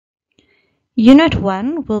Unit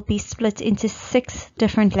 1 will be split into 6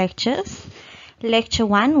 different lectures. Lecture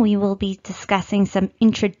 1, we will be discussing some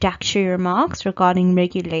introductory remarks regarding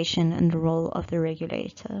regulation and the role of the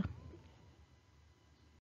regulator.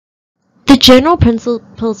 The general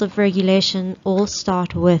principles of regulation all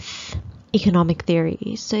start with economic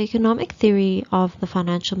theory. So economic theory of the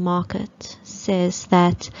financial market says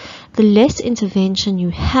that the less intervention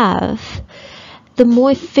you have, the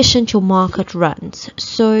more efficient your market runs.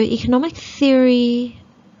 So economic theory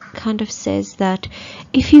kind of says that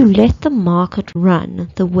if you let the market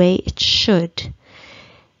run the way it should,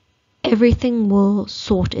 everything will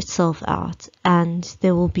sort itself out and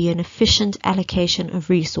there will be an efficient allocation of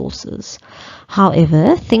resources.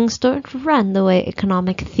 However, things don't run the way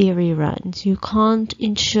economic theory runs. You can't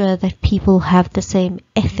ensure that people have the same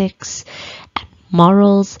ethics and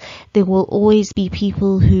morals. There will always be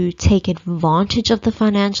people who take advantage of the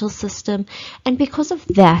financial system, and because of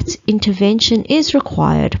that, intervention is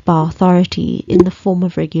required by authority in the form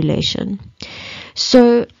of regulation.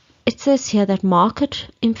 So it says here that market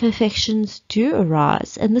imperfections do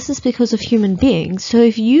arise, and this is because of human beings. So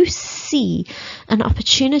if you see an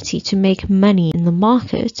opportunity to make money in the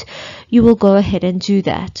market, you will go ahead and do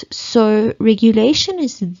that. So regulation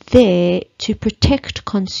is there to protect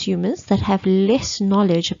consumers that have less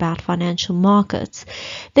knowledge about financial markets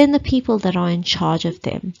than the people that are in charge of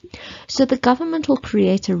them. So the government will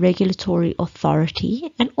create a regulatory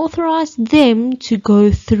authority and authorize them to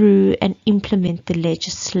go through and implement the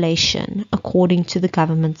legislation according to the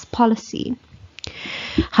government's policy.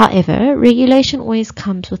 However, regulation always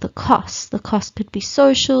comes with a cost. The cost could be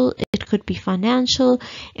social, it could be financial.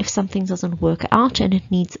 If something doesn't work out and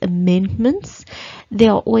it needs amendments,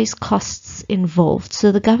 there are always costs involved.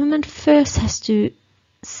 So the government first has to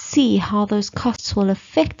see how those costs will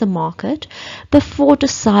affect the market before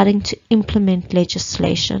deciding to implement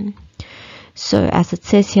legislation. So as it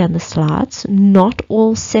says here in the slides, not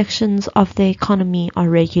all sections of the economy are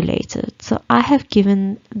regulated. So I have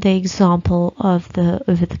given the example of the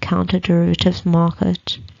over-the-counter derivatives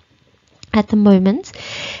market. At the moment,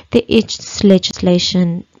 there is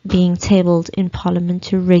legislation being tabled in Parliament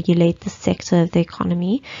to regulate the sector of the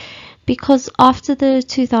economy, because after the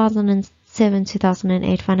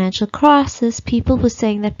 2007-2008 financial crisis, people were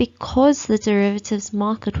saying that because the derivatives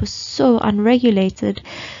market was so unregulated,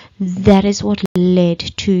 that is what led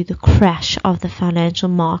to the crash of the financial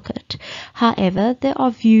market. However, there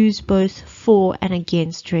are views both for and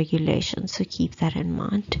against regulation, so keep that in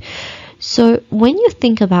mind. So when you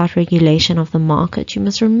think about regulation of the market, you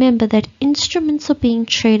must remember that instruments are being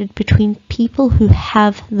traded between people who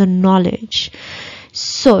have the knowledge.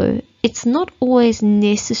 So it's not always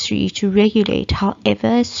necessary to regulate. However,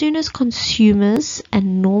 as soon as consumers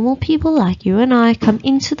and normal people like you and I come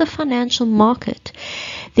into the financial market,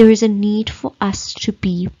 there is a need for us to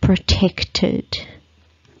be protected.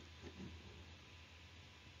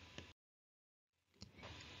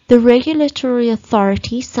 The regulatory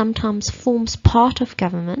authority sometimes forms part of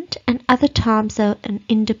government and other times they're an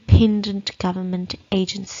independent government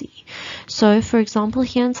agency. So, for example,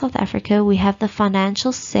 here in South Africa, we have the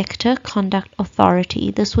Financial Sector Conduct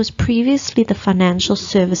Authority. This was previously the Financial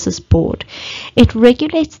Services Board. It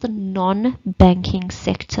regulates the non-banking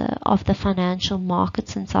sector of the financial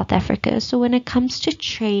markets in South Africa. So when it comes to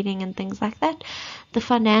trading and things like that, the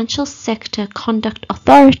Financial Sector Conduct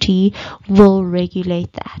Authority will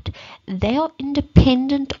regulate that. They are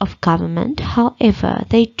independent of government, however,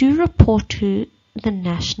 they do report to the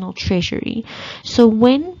National Treasury. So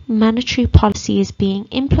when monetary policy is being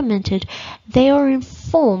implemented, they are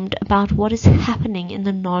informed about what is happening in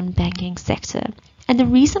the non-banking sector. And the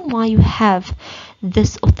reason why you have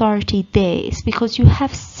this authority there is because you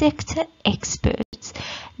have sector experts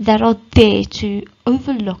that are there to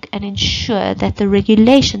overlook and ensure that the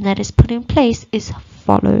regulation that is put in place is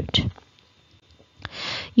followed.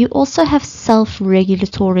 You also have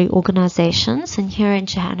self-regulatory organizations, and here in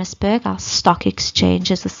Johannesburg, our stock exchange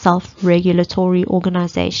is a self-regulatory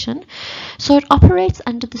organization. So it operates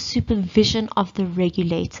under the supervision of the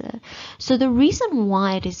regulator. So the reason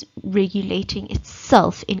why it is regulating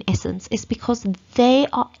itself, in essence, is because they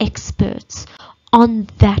are experts on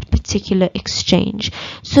that particular exchange.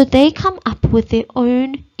 So they come up with their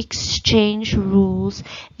own exchange rules,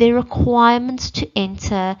 their requirements to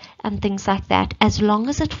enter and things like that, as long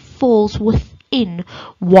as it falls within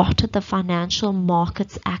what the Financial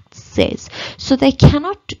Markets Act says. So they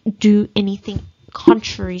cannot do anything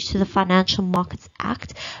contrary to the Financial Markets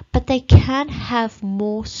Act, but they can have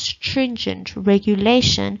more stringent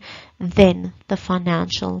regulation than the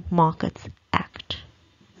Financial Markets